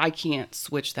I can't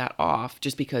switch that off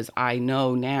just because I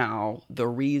know now the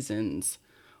reasons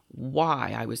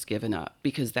why I was given up,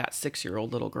 because that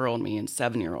 6-year-old little girl in me and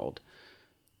 7-year-old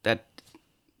that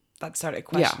started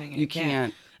questioning. Yeah, you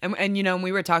can't. And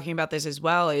we were talking about this as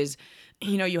well, is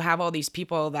you have all these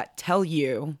people that tell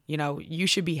you, you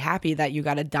should be happy that you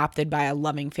got adopted by a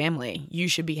loving family. You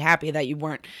should be happy that you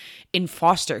weren't in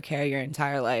foster care your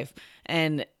entire life.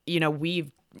 And,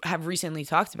 we have recently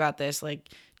talked about this, like,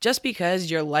 just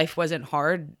because your life wasn't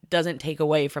hard doesn't take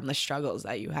away from the struggles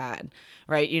that you had,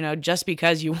 right? Just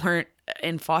because you weren't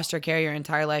in foster care your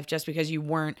entire life, just because you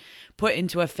weren't put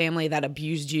into a family that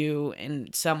abused you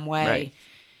in some way,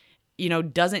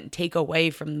 right, doesn't take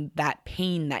away from that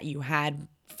pain that you had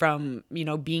from,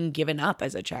 being given up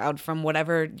as a child, from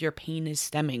whatever your pain is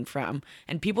stemming from.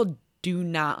 And people do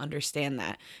not understand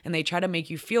that. And they try to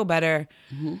make you feel better,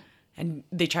 and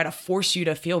they try to force you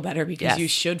to feel better because you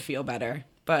should feel better.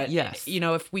 But,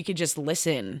 if we could just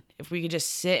listen, if we could just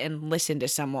sit and listen to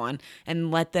someone and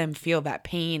let them feel that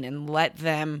pain and let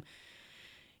them,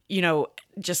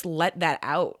 just let that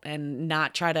out and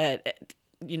not try to,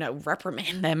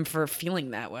 reprimand them for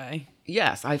feeling that way.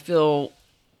 Yes, I feel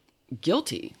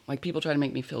guilty. Like, people try to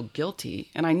make me feel guilty.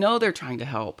 And I know they're trying to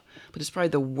help, but it's probably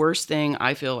the worst thing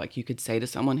I feel like you could say to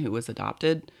someone who was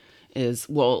adopted is,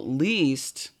 well, at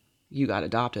least you got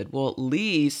adopted. Well, at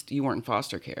least you weren't in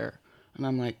foster care. And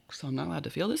I'm like, so I'm not allowed to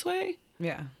feel this way?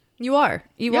 Yeah. You are.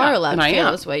 You are allowed to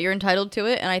feel this way. You're entitled to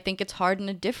it. And I think it's hard in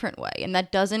a different way. And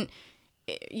that doesn't,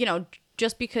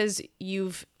 just because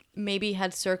you've maybe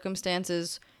had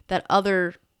circumstances that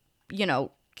other,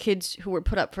 kids who were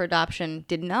put up for adoption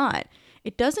did not,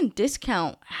 it doesn't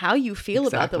discount how you feel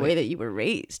about the way that you were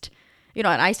raised. And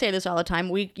I say this all the time.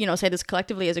 We, say this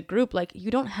collectively as a group, like, you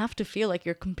don't have to feel like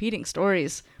you're competing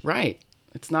stories. Right.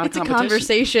 It's not a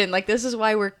conversation. Like, this is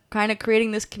why we're kind of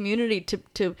creating this community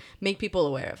to make people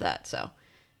aware of that. So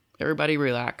everybody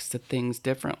reacts to things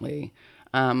differently.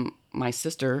 My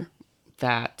sister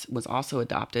that was also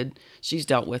adopted, she's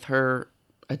dealt with her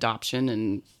adoption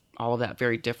and all of that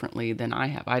very differently than I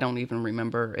have. I don't even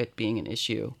remember it being an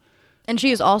issue. And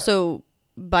she is also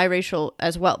biracial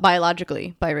as well,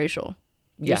 biologically biracial.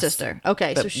 Your sister.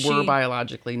 Okay, but so we're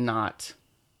biologically not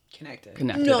connected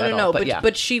at all,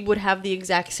 but she would have the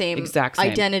exact same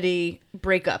identity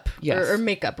breakup, or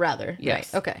makeup rather.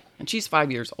 Yes. Right. Okay. And she's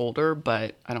 5 years older,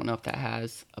 but I don't know if that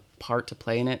has a part to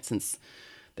play in it since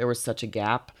there was such a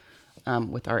gap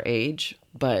with our age.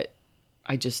 But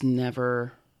I just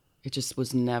never, it just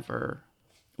was never.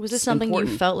 Was this something you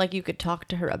felt like you could talk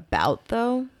to her about,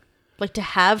 though? Like, to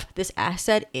have this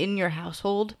asset in your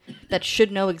household that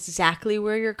should know exactly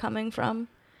where you're coming from?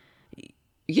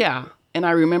 Yeah. And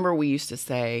I remember we used to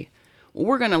say, well,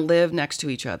 we're going to live next to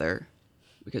each other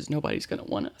because nobody's going to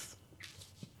want us.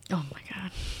 Oh, my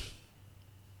God.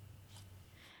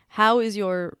 How is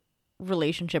your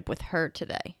relationship with her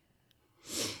today?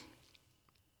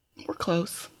 We're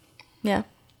close. Yeah.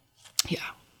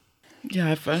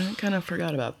 Yeah, I kind of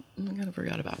forgot about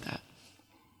that.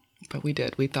 But we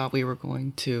did. We thought we were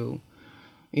going to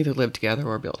either live together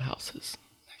or build houses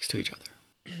next to each other.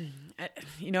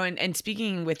 You know, and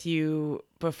speaking with you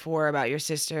before about your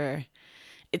sister,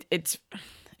 it's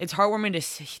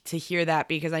heartwarming to hear that,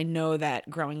 because I know that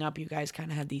growing up you guys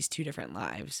kind of had these two different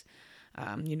lives,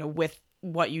 you know, with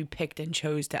what you picked and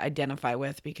chose to identify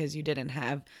with, because you didn't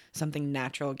have something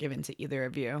natural given to either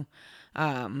of you.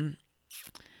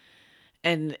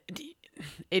 And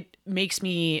it makes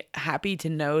me happy to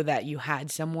know that you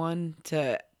had someone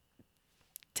to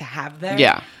have there.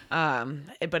 Yeah.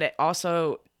 But it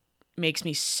also makes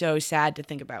me so sad to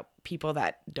think about people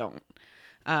that don't.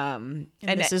 And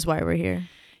this is why we're here.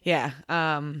 Yeah.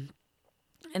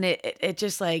 And it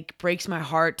just like breaks my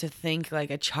heart to think like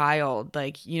a child,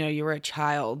 like, you know, you were a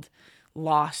child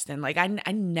lost, and like I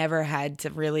never had to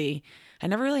really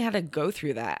had to go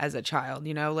through that as a child,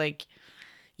 you know, like,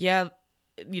 yeah,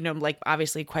 you know, like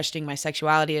obviously questioning my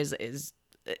sexuality is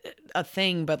a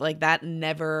thing, but like that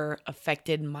never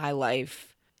affected my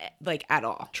life like at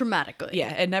all. Traumatically.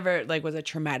 Yeah, it never like was a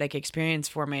traumatic experience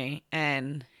for me,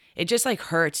 and it just like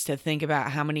hurts to think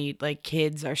about how many like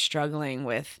kids are struggling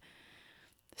with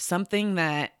something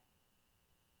that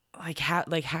how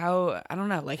I don't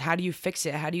know, like how do you fix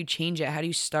it? How do you change it? How do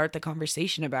you start the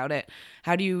conversation about it?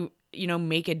 How do you, you know,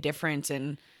 make a difference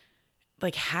and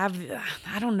like have,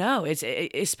 I don't know. It's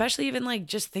especially even like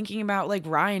just thinking about like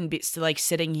Ryan like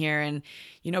sitting here, and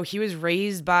you know, he was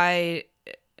raised by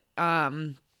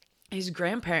his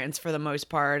grandparents for the most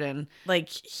part, and like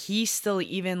he still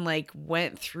even like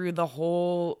went through the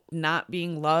whole not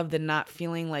being loved and not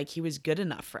feeling like he was good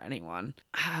enough for anyone.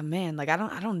 Man, like I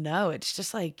don't know. It's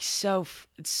just like it's so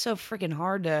freaking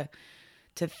hard to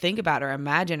think about or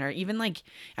imagine, or even like,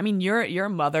 I mean, you're a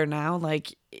mother now.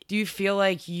 Like, do you feel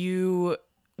like you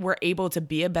were able to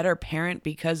be a better parent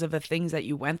because of the things that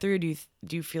you went through? Do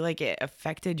you feel like it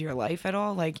affected your life at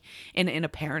all, like in a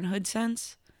parenthood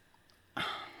sense?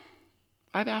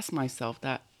 I've asked myself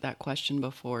that question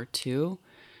before too.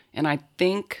 And I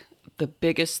think the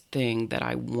biggest thing that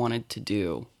I wanted to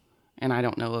do, and I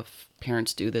don't know if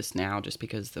parents do this now just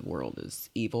because the world is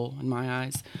evil in my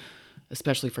eyes,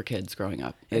 especially for kids growing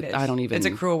up. I don't even. It's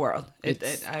a cruel world.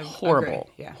 It's I horrible.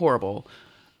 Agree. Yeah. Horrible.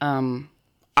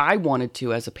 I wanted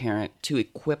to, as a parent, to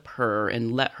equip her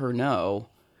and let her know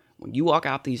when you walk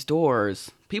out these doors,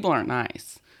 people aren't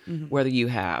nice. Mm-hmm. Whether you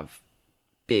have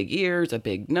big ears, a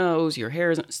big nose, your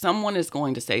hair isn't, someone is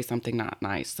going to say something not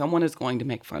nice. Someone is going to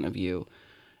make fun of you.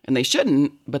 And they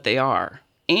shouldn't, but they are.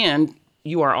 And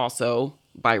you are also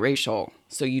biracial,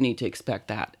 so you need to expect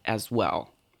that as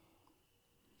well.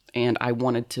 And I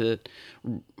wanted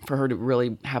for her to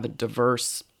really have a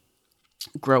diverse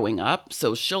growing up.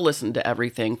 So she'll listen to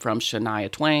everything from Shania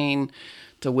Twain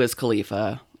to Wiz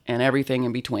Khalifa and everything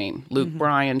in between. Luke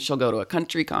Bryan, she'll go to a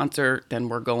country concert, then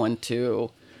we're going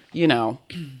to, you know,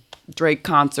 Drake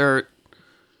concert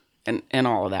and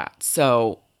all of that.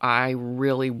 So I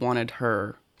really wanted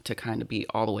her to kind of be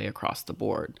all the way across the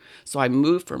board. So I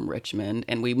moved from Richmond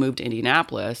and we moved to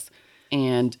Indianapolis,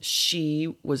 and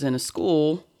she was in a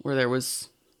school where there was,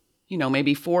 you know,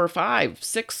 maybe 4 or 5,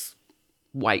 6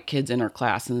 white kids in her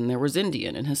class, and then there was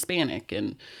Indian and Hispanic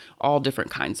and all different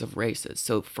kinds of races.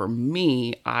 So for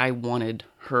me, I wanted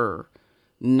her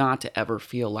not to ever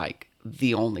feel like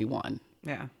the only one.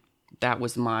 Yeah. That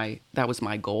was my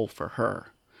goal for her.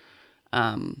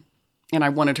 And I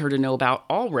wanted her to know about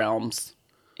all realms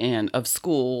and of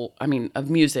school, of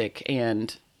music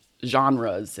and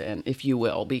genres, and if you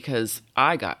will, because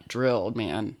I got drilled,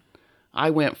 man. I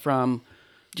went from,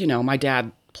 you know, my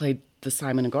dad played the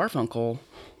Simon and Garfunkel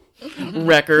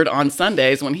record on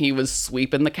Sundays when he was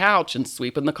sweeping the couch and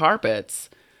sweeping the carpets.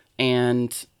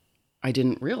 And I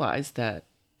didn't realize that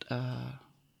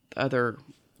other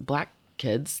black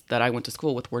kids that I went to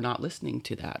school with were not listening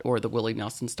to that, or the Willie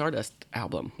Nelson Stardust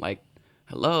album. Like,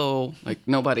 hello, like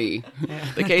nobody,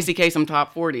 the Casey Kasem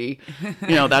Top 40,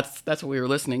 you know, that's what we were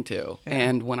listening to. Yeah.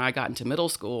 And when I got into middle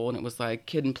school and it was like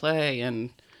Kid and Play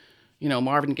and, you know,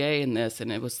 Marvin Gaye and this,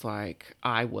 and it was like,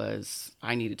 I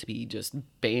needed to be just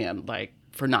banned, like,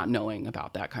 for not knowing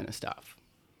about that kind of stuff.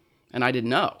 And I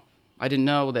didn't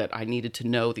know that I needed to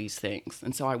know these things.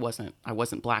 And so I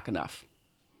wasn't black enough.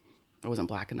 I wasn't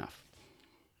black enough.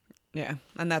 Yeah.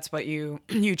 And that's what you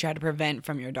try to prevent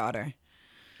from your daughter.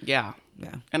 Yeah.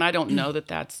 Yeah. And I don't know that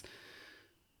that's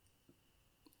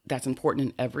important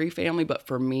in every family, but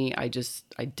for me, I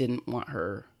didn't want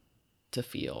her to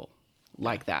feel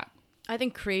like that. I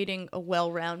think creating a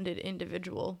well-rounded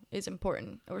individual is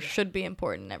important, or should be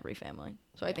important in every family.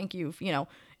 So I think you've, you know,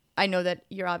 I know that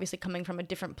you're obviously coming from a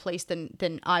different place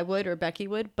than I would or Becky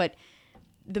would, but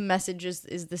the message is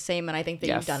the same, and I think that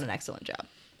Yes. you've done an excellent job.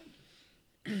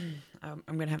 I'm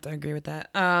going to have to agree with that.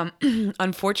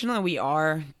 Unfortunately, we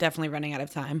are definitely running out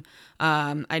of time.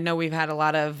 I know we've had a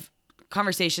lot of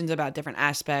conversations about different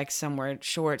aspects. Some were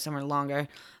short, some were longer.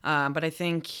 But I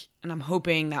think, and I'm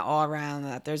hoping that all around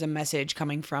that there's a message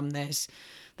coming from this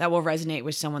that will resonate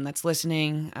with someone that's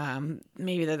listening.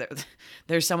 Maybe that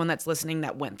there's someone that's listening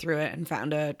that went through it and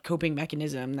found a coping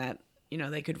mechanism that, you know,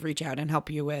 they could reach out and help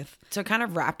you with. So kind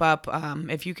of wrap up,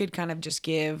 if you could kind of just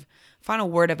give final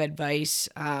word of advice,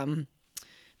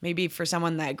 maybe for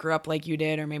someone that grew up like you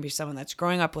did, or maybe someone that's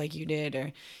growing up like you did,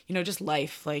 or, you know, just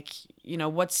life, like, you know,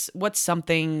 what's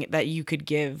something that you could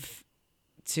give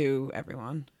to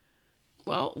everyone?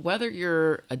 Well, whether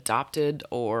you're adopted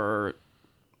or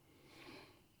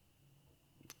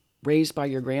raised by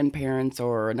your grandparents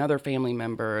or another family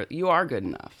member, you are good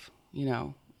enough. You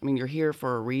know, I mean, you're here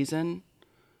for a reason,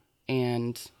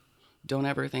 and don't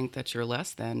ever think that you're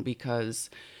less than because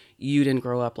you didn't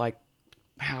grow up like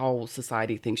how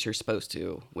society thinks you're supposed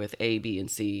to with A, B, and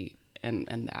C and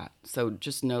that. So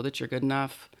just know that you're good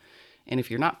enough. And if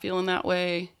you're not feeling that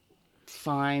way,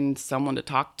 find someone to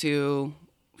talk to,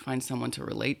 find someone to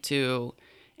relate to,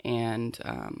 and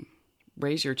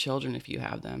raise your children, if you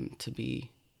have them, to be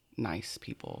nice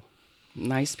people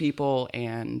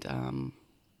and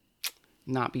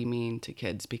not be mean to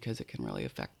kids, because it can really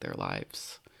affect their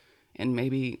lives. And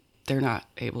maybe they're not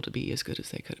able to be as good as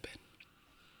they could have been.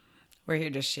 Where you're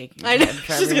just shaking. I your know, head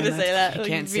for I was just everyone gonna say that's- that, I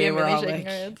like, can't see it. We're all vehemently shaking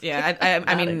like, our heads. yeah.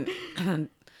 I mean,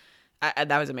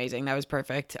 that was amazing. That was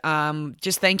perfect.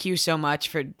 Just thank you so much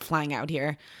for flying out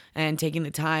here and taking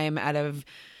the time out of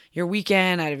your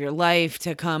weekend, out of your life,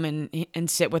 to come and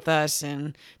sit with us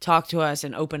and talk to us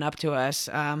and open up to us.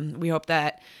 We hope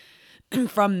that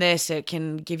from this, it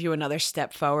can give you another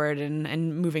step forward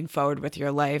and moving forward with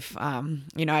your life.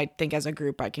 You know, I think as a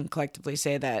group, I can collectively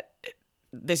say that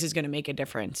this is going to make a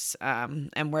difference.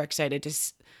 And we're excited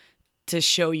to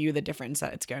show you the difference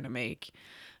that it's going to make.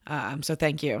 So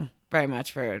thank you very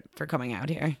much for coming out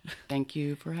here. Thank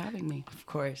you for having me. Of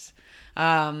course.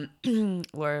 Laura,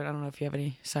 I don't know if you have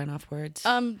any sign-off words.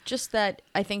 Just that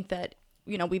I think that,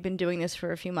 you know, we've been doing this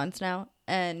for a few months now,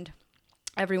 and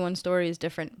everyone's story is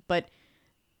different. But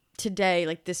today,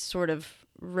 like, this sort of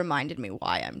reminded me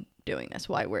why I'm doing this,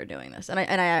 why we're doing this, and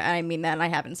I mean that, and I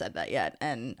haven't said that yet.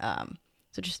 And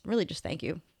so just thank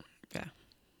you. Yeah.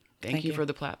 Thank you for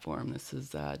the platform. This is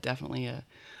definitely a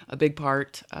big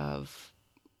part of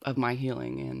my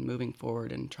healing and moving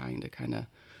forward and trying to kind of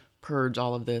purge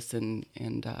all of this and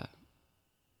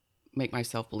make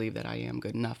myself believe that I am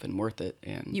good enough and worth it.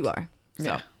 And You are. So,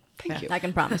 Yeah. thank you. I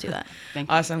can promise you that. Thank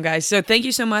you. Awesome, guys. So thank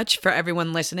you so much for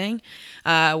everyone listening.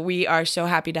 We are so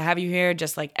happy to have you here,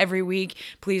 just like every week.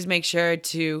 Please make sure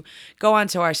to go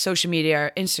onto our social media,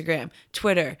 our Instagram,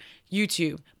 Twitter,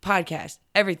 YouTube, podcast,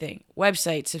 everything,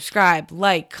 website, subscribe,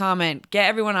 like, comment, get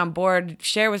everyone on board,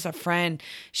 share with a friend,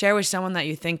 share with someone that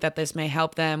you think that this may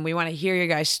help them. We want to hear your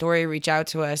guys' story, reach out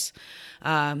to us.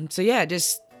 So yeah,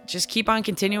 just keep on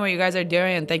continuing what you guys are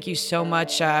doing, and thank you so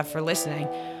much for listening.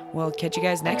 We'll catch you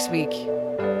guys next week.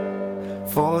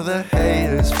 For the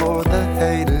haters,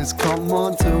 come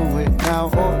on, do it now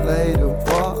or later.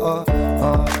 Whoa,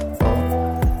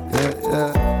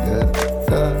 yeah.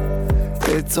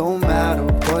 It don't matter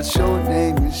what your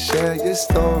name is, share your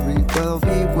story.